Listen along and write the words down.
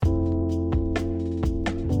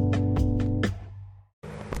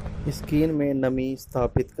Skin में नमी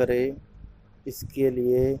स्थापित करें, इसके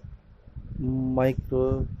लिए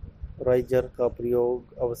मॉइस्चराइज़र का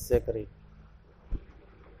प्रयोग अवश्य करें।